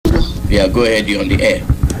Yeah, go ahead, you're on the air.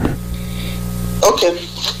 Okay.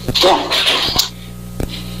 Yeah.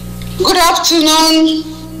 Good afternoon,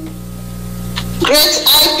 great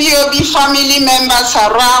IPOB family members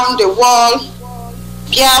around the world,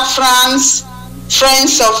 Biafrans,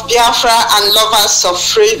 friends of Biafra and lovers of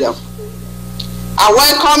freedom. I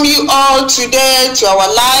welcome you all today to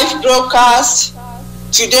our live broadcast,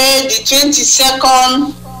 today the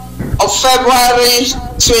 22nd of February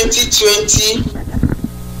 2020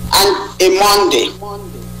 and a Monday.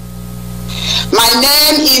 My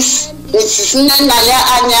name is Mrs. Nnennaya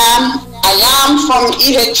Anya. I am from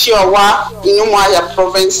Nnennaya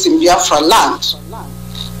province in Biafra-Land.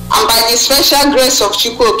 And by the special grace of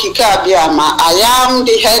Chukwu Okike Abiyama, I am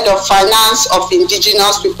the head of finance of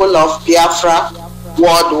indigenous people of Biafra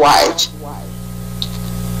worldwide.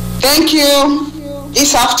 Thank you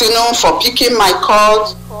this afternoon for picking my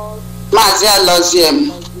call, Mazia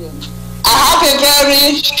Loziem. I have a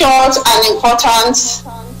very short and important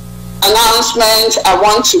announcement I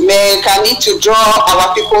want to make. I need to draw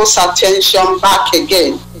our people's attention back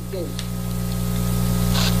again.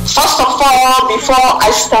 First of all, before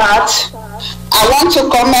I start, I want to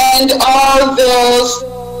commend all those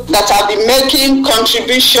that have been making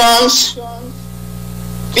contributions,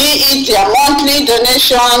 be it their monthly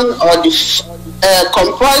donation or the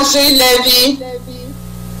compulsory levy,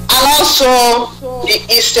 and also the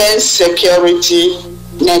Eastern Security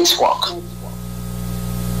Network.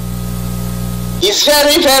 It's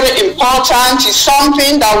very, very important. It's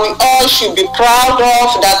something that we all should be proud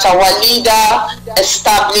of, that our leader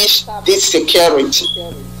established this security.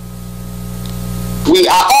 We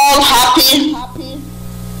are all happy,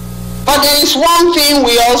 but there is one thing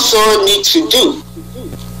we also need to do.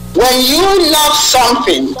 When you love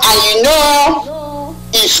something and you know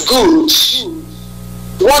it's good,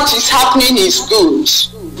 what is happening is good,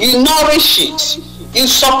 you nourish it, you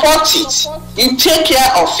support it, you take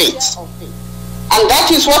care of it. And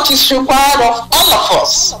that is what is required of all of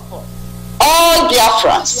us, all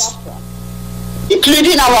Biafrans,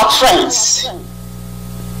 including our friends.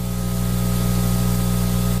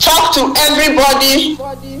 Talk to everybody,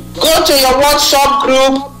 go to your WhatsApp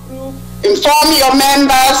group, inform your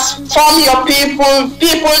members, inform your people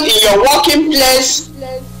in your working place,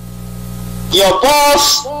 your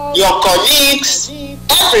boss, your colleagues,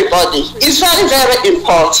 everybody. It's very, very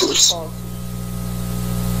important.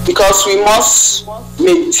 Because we must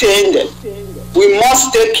maintain them. We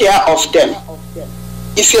must take care of them.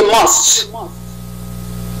 It's a must.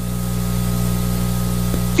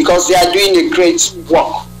 Because they are doing a great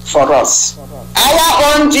work for us. Our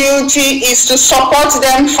own duty is to support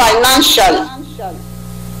them financially.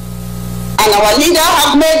 And our leader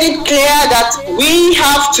have made it clear that we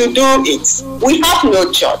have to do it. We have no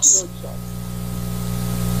choice.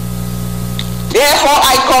 Therefore,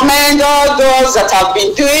 I commend all those that have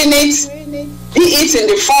been doing it, be it in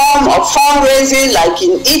the form of fundraising like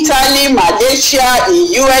in Italy, Malaysia, in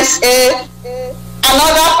USA, and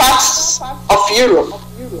other parts of Europe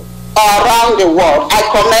or around the world. I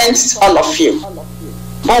commend all of you.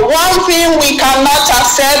 But one thing we cannot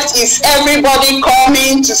accept is everybody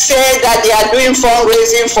coming to say that they are doing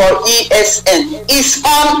fundraising for ESN. It's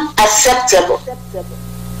unacceptable.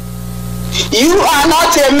 You are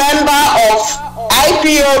not a member of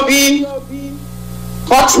IPOB,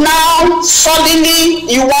 but now suddenly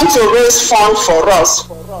you want to raise funds for us.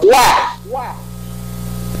 Why?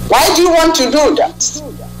 Why do you want to do that?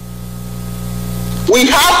 We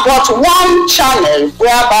have but one channel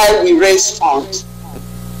whereby we raise funds.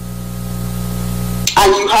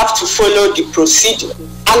 And you have to follow the procedure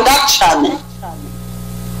and that channel.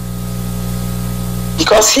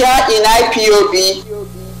 Because here in IPOB,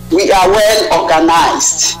 we are well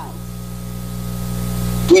organized.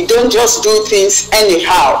 We don't just do things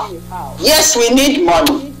anyhow. Yes, we need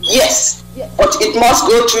money. Yes. But it must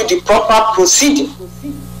go through the proper procedure.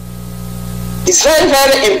 It's very,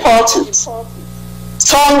 very important.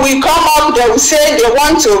 Some will come up, they will say they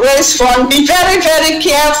want to raise funds. Be very, very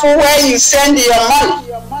careful where you send your money.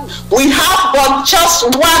 We have but just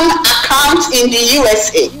one account in the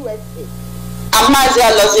USA.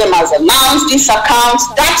 Amazia Loziem has announced this account.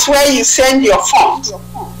 That's where you send your funds.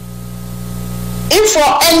 If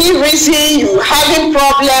for any reason you having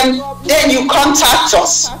problem, then you contact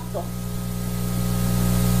us.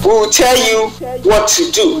 We will tell you what to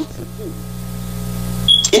do.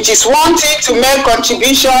 It is one thing to make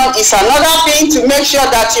contribution, it's another thing to make sure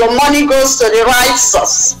that your money goes to the right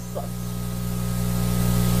source.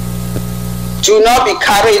 Do not be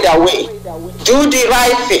carried away. Do the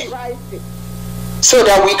right thing, so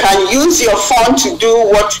that we can use your fund to do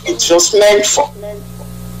what it was meant for.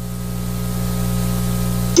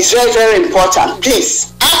 It's very, very important.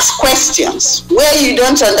 Please ask questions. Where you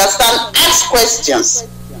don't understand, ask questions.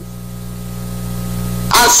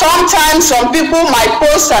 And sometimes some people might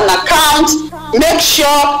post an account, make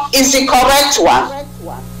sure it's the correct one.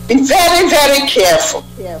 Be very, very careful.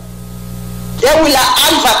 They will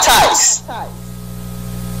advertise,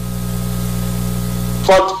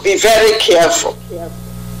 but be very careful.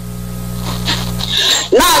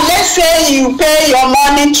 Now, let's say you pay your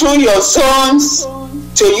money through your zones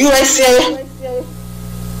to USA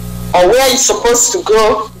or where it's supposed to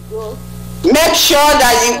go. Make sure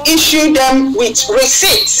that you issue them with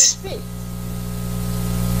receipts.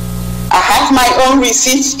 I have my own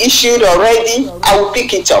receipts issued already. I will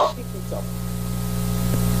pick it up.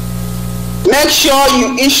 Make sure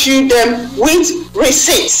you issue them with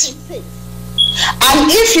receipts. And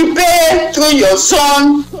if you pay through your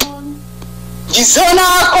zone, the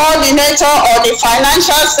zonal coordinator or the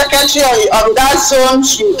financial secretary of that zone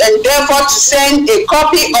should endeavor to send a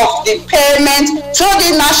copy of the payment to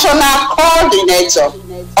the national coordinator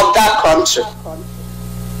of that country.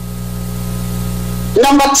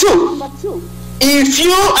 Number 2, if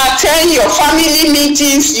you attend your family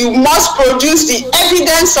meetings, you must produce the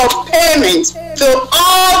evidence of payment to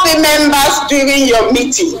all the members during your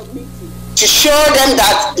meeting, to show them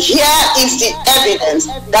that here is the evidence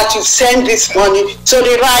that you send this money to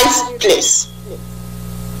the right place.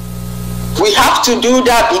 We have to do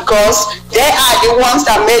that because they are the ones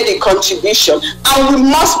that made the contribution, and we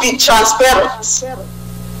must be transparent.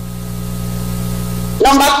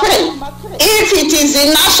 Number 3, if it is the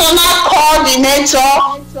national coordinator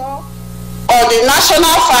or the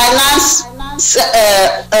national finance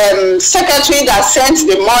secretary that sends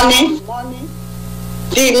the money,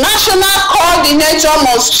 the national coordinator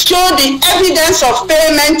must show the evidence of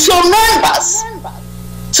payment to members,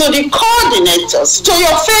 to the coordinators, to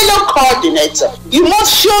your fellow coordinator. You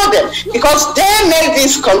must show them because they made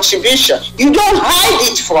this contribution. You don't hide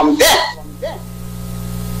it from them.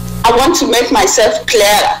 I want to make myself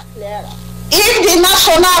clearer. If the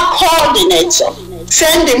national coordinator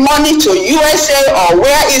send the money to USA or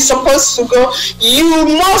where it's supposed to go, you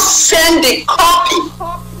must send the copy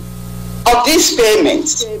of this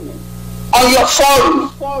payment on your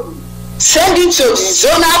forum. Send it to the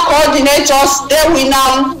zonal coordinators. They will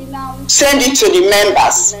now send it to the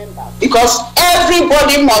members, because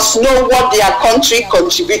everybody must know what their country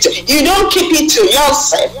contributed. You don't keep it to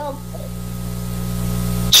yourself.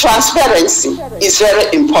 Transparency is very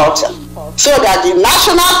important, so that the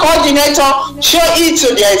national coordinator show it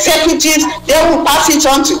to the executives, they will pass it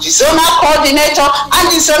on to the zonal coordinator, and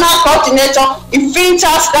the zonal coordinator, it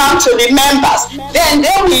filters down to the members. Then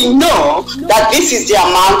they will know that this is the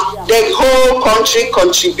amount the whole country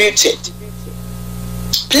contributed.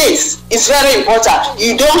 Please, it's very important.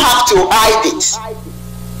 You don't have to hide it.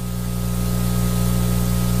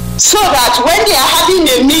 So that when they are having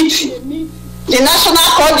a meeting, the national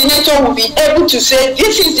coordinator will be able to say,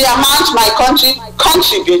 this is the amount my country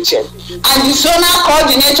contributed. And the zonal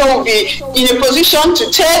coordinator will be in a position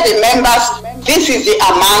to tell the members, this is the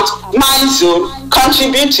amount my zone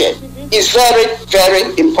contributed. It's very,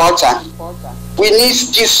 very important. We need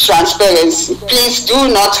this transparency. Please do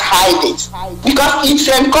not hide it, because it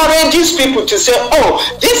encourages people to say, oh,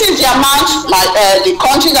 this is the amount the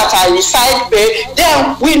country that I reside pay,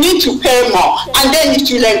 then we need to pay more, and then it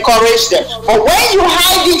will encourage them. But when you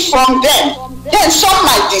hide it from them, then some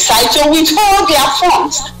might decide to withhold their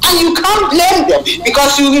funds, and you can't blame them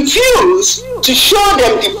because you refuse to show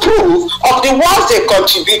them the proof of the ones they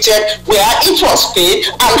contributed, where it was paid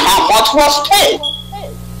and how much was paid.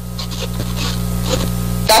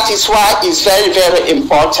 That is why it's very, very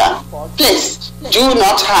important. Please, do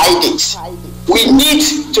not hide it. We need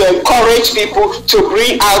to encourage people to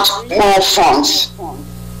bring out more funds.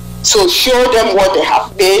 So show them what they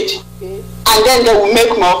have paid, and then they will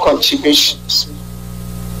make more contributions.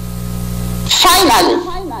 Finally,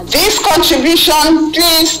 this contribution,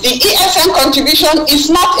 please, the ESN contribution is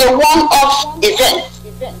not a one-off event.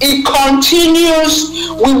 It continues.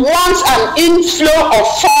 We want an inflow of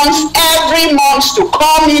funds every month to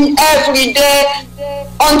come in every day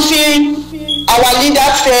until our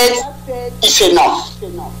leader says it's enough.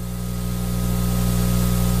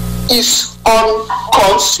 It's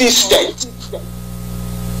inconsistent.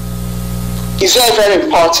 It's very, very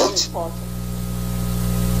important.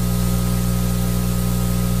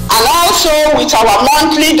 And also with our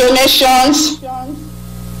monthly donations,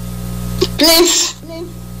 please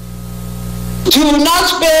do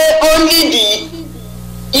not pay only the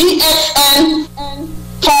ESN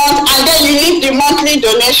fund and then you leave the monthly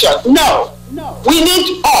donation. No, we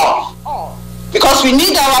need all. because we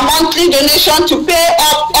need our monthly donation to pay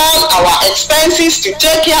up all our expenses, to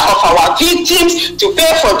take care of our victims, to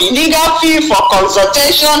pay for the legal fee, for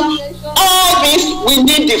consultation. All this we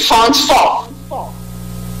need the funds for.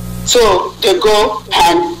 So they go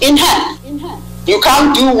hand in hand. You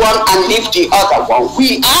can't do one and leave the other one.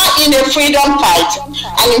 We are in a freedom fight,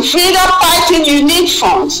 and in freedom fighting you need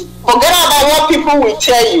funds. Forget about what people will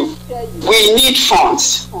tell you. We need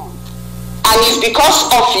funds. And it's because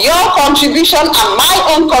of your contribution and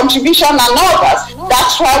my own contribution and others,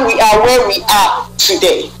 that's why we are where we are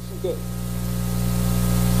today.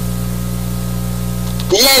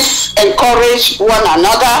 Let's encourage one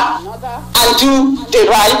another and do the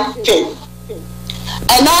right thing.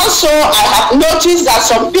 And also, I have noticed that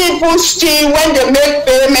some people still, when they make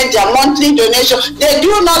payment, their monthly donation, they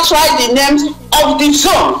do not write the names of the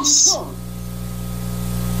zones.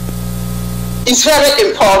 It's very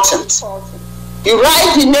important. You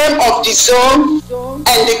write the name of the zone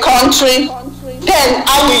and the country, then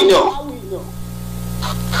I will know.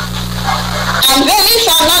 And there is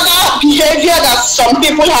another behavior that some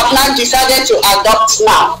people have now decided to adopt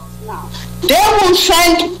now. They will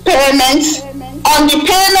send payments. On the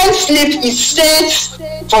payment slip it states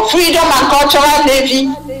for freedom and cultural levy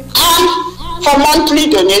and for monthly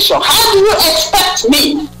donation. How do you expect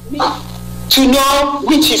me to know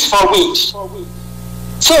which is for which?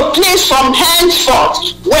 So please, from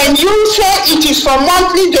henceforth, when you say it is for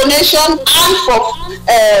monthly donation and for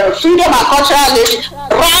freedom and cultural levy,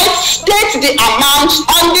 state the amount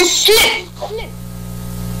on the slip.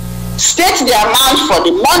 State the amount for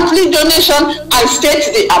the monthly donation and state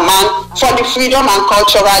the amount for the freedom and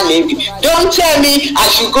cultural levy. Don't tell me I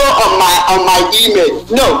should go on my email.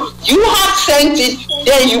 No, you have sent it,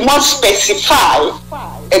 then you must specify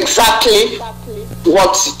exactly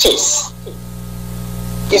what it is.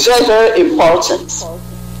 It's very, very important.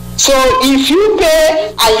 So if you pay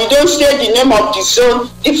and you don't state the name of the zone,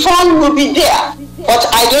 the fund will be there, but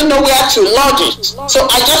I don't know where to lodge it. So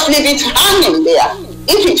I just leave it hanging there.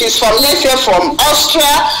 If it is from, let's say, from Austria,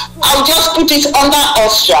 I'll just put it under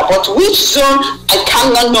Austria. But which zone, I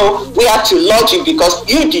cannot know where to lodge it because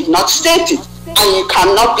you did not state it. And you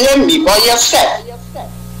cannot blame me but yourself.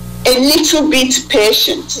 A little bit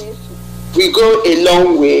patient will go a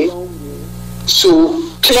long way to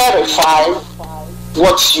clarify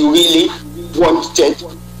what you really wanted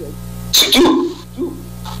to do.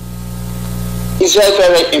 Is very,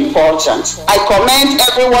 very important. I commend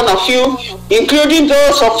every one of you, including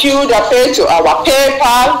those of you that pay to our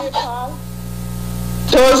PayPal,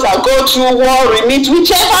 those that go through war remit,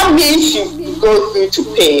 whichever means you go through to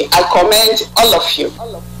pay. I commend all of you.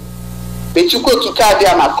 Bechuko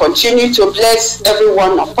Kikadiama continue to bless every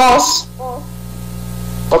one of us.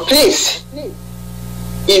 But please,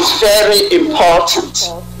 it's very important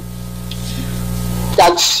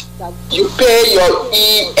that you pay your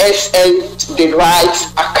ESN to the right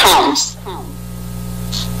account.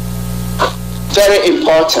 Very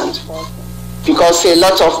important, because a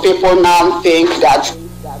lot of people now think that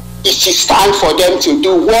it is time for them to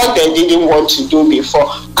do what they didn't want to do before,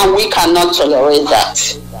 and we cannot tolerate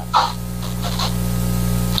that.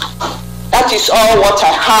 That is all what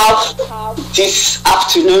I have this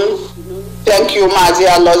afternoon. Thank you,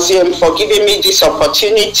 Mazia Loziem, for giving me this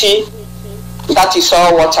opportunity. That is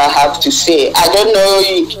all what I have to say. I don't know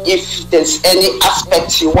if there's any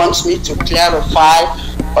aspect you want me to clarify,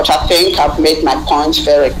 but I think I've made my points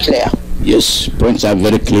very clear. Yes, points are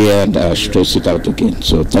very clear, and I'll stress it out again.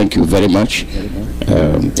 So thank you very much.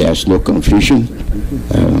 There's no confusion.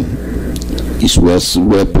 It's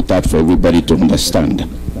well put out for everybody to understand.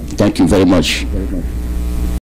 Thank you very much.